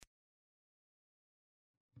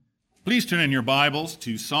Please turn in your Bibles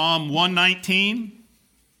to Psalm 119.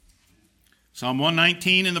 Psalm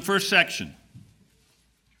 119 in the first section.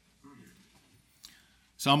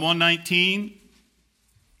 Psalm 119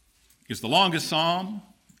 is the longest psalm,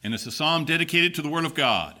 and it's a psalm dedicated to the Word of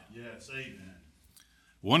God. Yes, amen.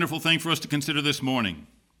 Wonderful thing for us to consider this morning.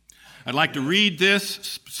 I'd like to read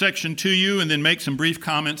this section to you and then make some brief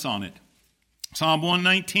comments on it. Psalm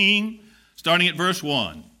 119, starting at verse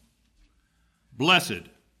 1. Blessed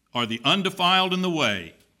are the undefiled in the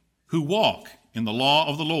way, who walk in the law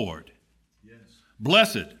of the Lord. Yes.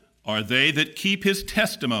 Blessed are they that keep his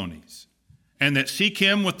testimonies, and that seek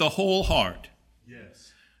him with the whole heart.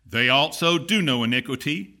 Yes. They also do no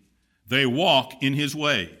iniquity, they walk in his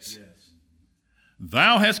ways. Yes.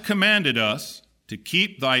 Thou hast commanded us to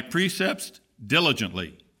keep thy precepts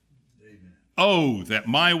diligently. Amen. Oh, that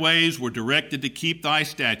my ways were directed to keep thy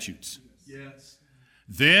statutes. Yes.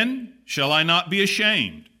 Then shall I not be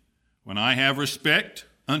ashamed, when I have respect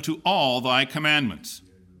unto all thy commandments.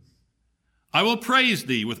 I will praise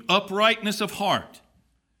thee with uprightness of heart,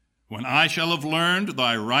 when I shall have learned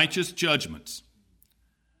thy righteous judgments.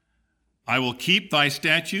 I will keep thy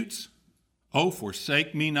statutes. O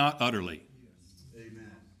forsake me not utterly.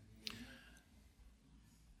 Amen.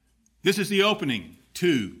 This is the opening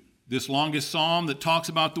to this longest psalm that talks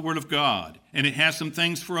about the Word of God, and it has some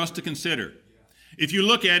things for us to consider. If you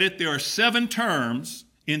look at it, there are 7 terms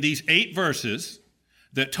in these 8 verses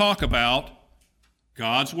that talk about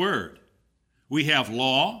God's Word. We have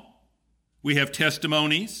law, we have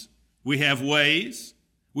testimonies, we have ways,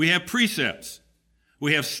 we have precepts,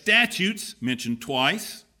 we have statutes mentioned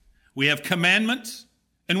twice, we have commandments,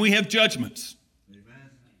 and we have judgments.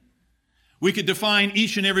 Amen. We could define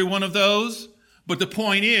each and every one of those, but the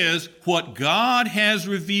point is what God has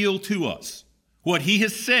revealed to us, what he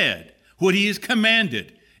has said, what he has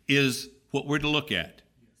commanded is what we're to look at.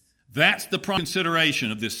 That's the prime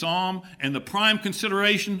consideration of this psalm, and the prime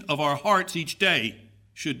consideration of our hearts each day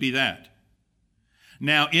should be that.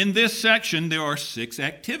 Now, in this section, there are 6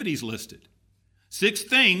 activities listed. 6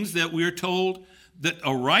 things that we're told that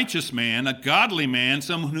a righteous man, a godly man,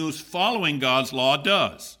 someone who is following God's law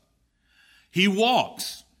does. He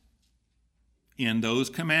walks in those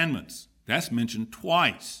commandments. That's mentioned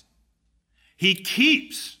twice. He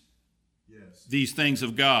keeps these things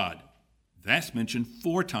of God. That's mentioned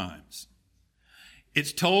 4 times.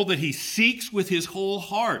 It's told that he seeks with his whole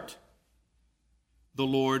heart the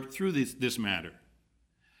Lord through this matter.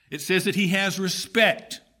 It says that he has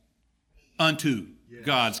respect unto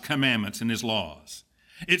God's commandments and his laws.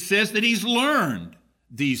 It says that he's learned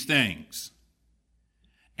these things.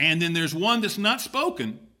 And then there's one that's not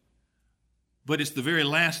spoken, but it's the very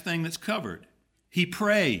last thing that's covered. He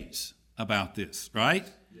prays about this, right?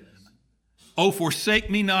 Yes. Oh, forsake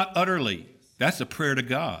me not utterly. That's a prayer to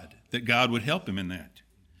God, that God would help him in that.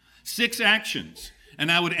 6 actions.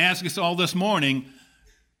 And I would ask us all this morning,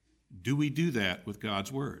 do we do that with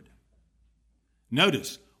God's word?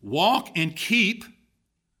 Notice, walk and keep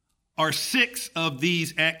are 6 of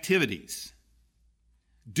these activities.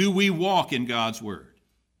 Do we walk in God's word?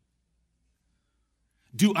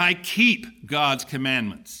 Do I keep God's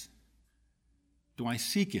commandments? Do I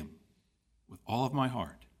seek him with all of my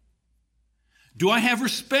heart? Do I have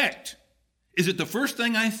respect? Is it the first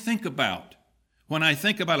thing I think about when I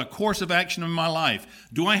think about a course of action in my life?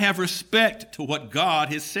 Do I have respect to what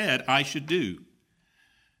God has said I should do?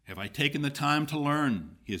 Have I taken the time to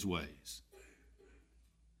learn his ways?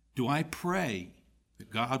 Do I pray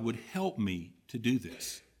that God would help me to do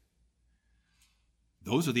this?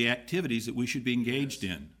 Those are the activities that we should be engaged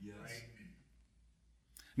in. Yes.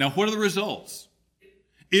 Now, what are the results?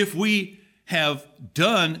 If we have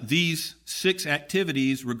done these 6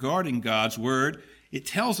 activities regarding God's word, it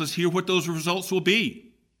tells us here what those results will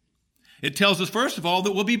be. It tells us, first of all,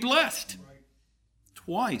 that we'll be blessed.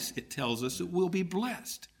 Twice it tells us that we'll be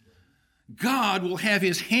blessed. God will have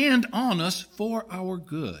his hand on us for our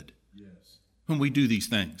good when we do these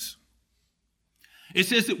things. It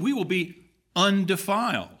says that we will be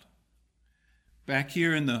undefiled. Back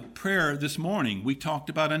here in the prayer this morning, we talked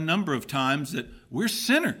about a number of times that we're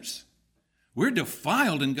sinners. We're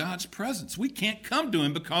defiled in God's presence. We can't come to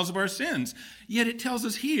him because of our sins. Yet it tells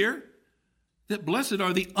us here that blessed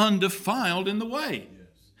are the undefiled in the way. Yes.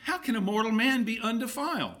 How can a mortal man be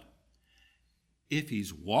undefiled? If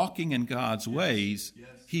he's walking in God's ways,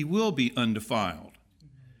 he will be undefiled.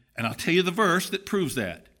 And I'll tell you the verse that proves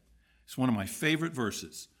that. It's one of my favorite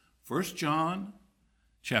verses. 1 John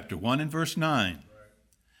chapter 1 and verse 9.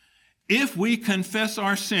 If we confess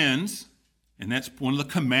our sins, and that's one of the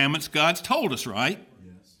commandments God's told us, right?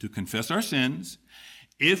 Yes. To confess our sins.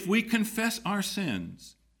 If we confess our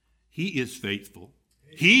sins, He is faithful.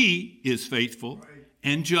 He is faithful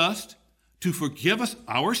and just to forgive us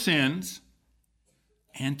our sins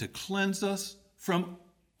and to cleanse us from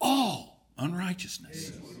all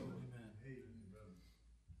unrighteousness.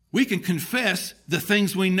 We can confess the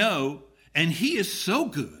things we know, and he is so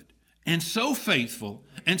good and so faithful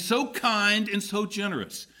and so kind and so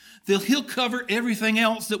generous that he'll cover everything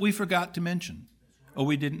else that we forgot to mention or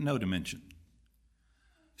we didn't know to mention.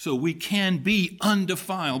 So we can be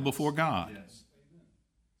undefiled before God.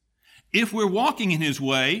 If we're walking in his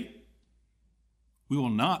way, we will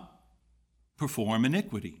not perform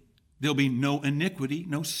iniquity. There'll be no iniquity,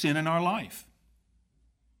 no sin in our life.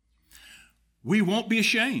 We won't be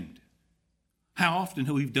ashamed. How often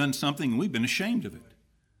have we done something and we've been ashamed of it?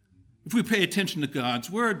 If we pay attention to God's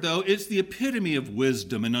word, though, it's the epitome of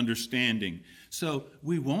wisdom and understanding. So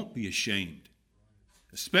we won't be ashamed,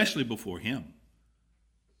 especially before him.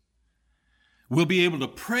 We'll be able to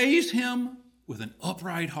praise him with an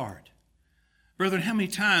upright heart. Brethren, how many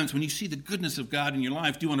times when you see the goodness of God in your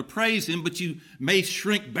life, do you want to praise him, but you may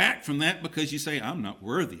shrink back from that because you say, I'm not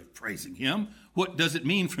worthy of praising him. What does it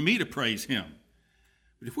mean for me to praise him?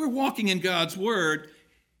 But if we're walking in God's word,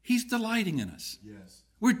 he's delighting in us. Yes.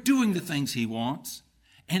 We're doing the things he wants.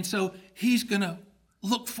 And so he's going to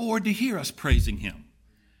look forward to hear us praising him.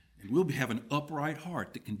 And we'll have an upright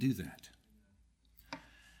heart that can do that.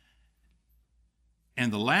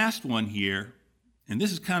 And the last one here, and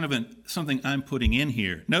this is kind of something I'm putting in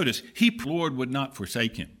here. Notice, the Lord would not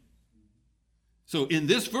forsake him. So in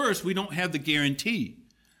this verse, we don't have the guarantee.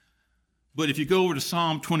 But if you go over to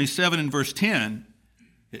Psalm 27 and verse 10,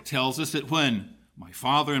 it tells us that when my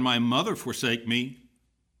father and my mother forsake me,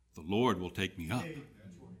 the Lord will take me up.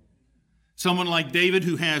 Someone like David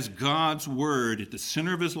who has God's word at the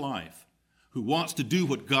center of his life, who wants to do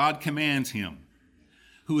what God commands him,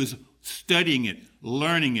 who is studying it,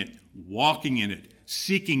 learning it, walking in it,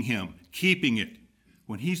 seeking him, keeping it.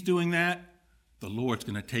 When he's doing that, the Lord's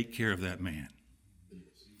going to take care of that man.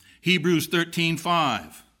 Hebrews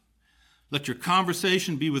 13:5. Let your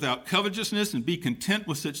conversation be without covetousness, and be content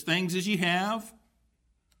with such things as ye have.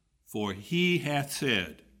 For he hath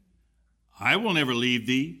said, I will never leave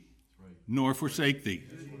thee, nor forsake thee.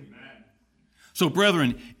 So,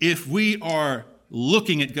 brethren, if we are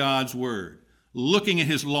looking at God's word, looking at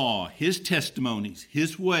his law, his testimonies,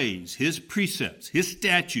 his ways, his precepts, his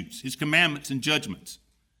statutes, his commandments and judgments,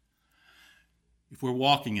 if we're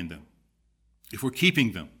walking in them, if we're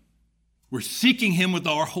keeping them, we're seeking him with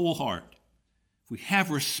our whole heart, if we have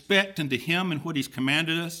respect unto him and what he's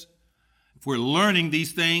commanded us, if we're learning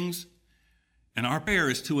these things, and our prayer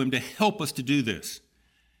is to him to help us to do this,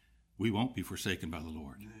 we won't be forsaken by the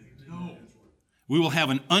Lord. No. We will have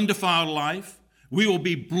an undefiled life. We will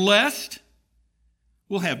be blessed.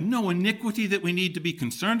 We'll have no iniquity that we need to be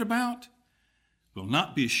concerned about. We'll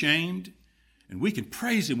not be ashamed. And we can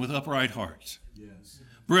praise him with upright hearts. Yes.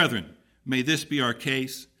 Brethren, may this be our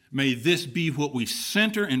case. May this be what we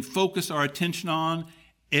center and focus our attention on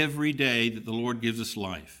every day that the Lord gives us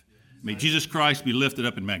life. May Jesus Christ be lifted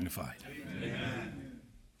up and magnified.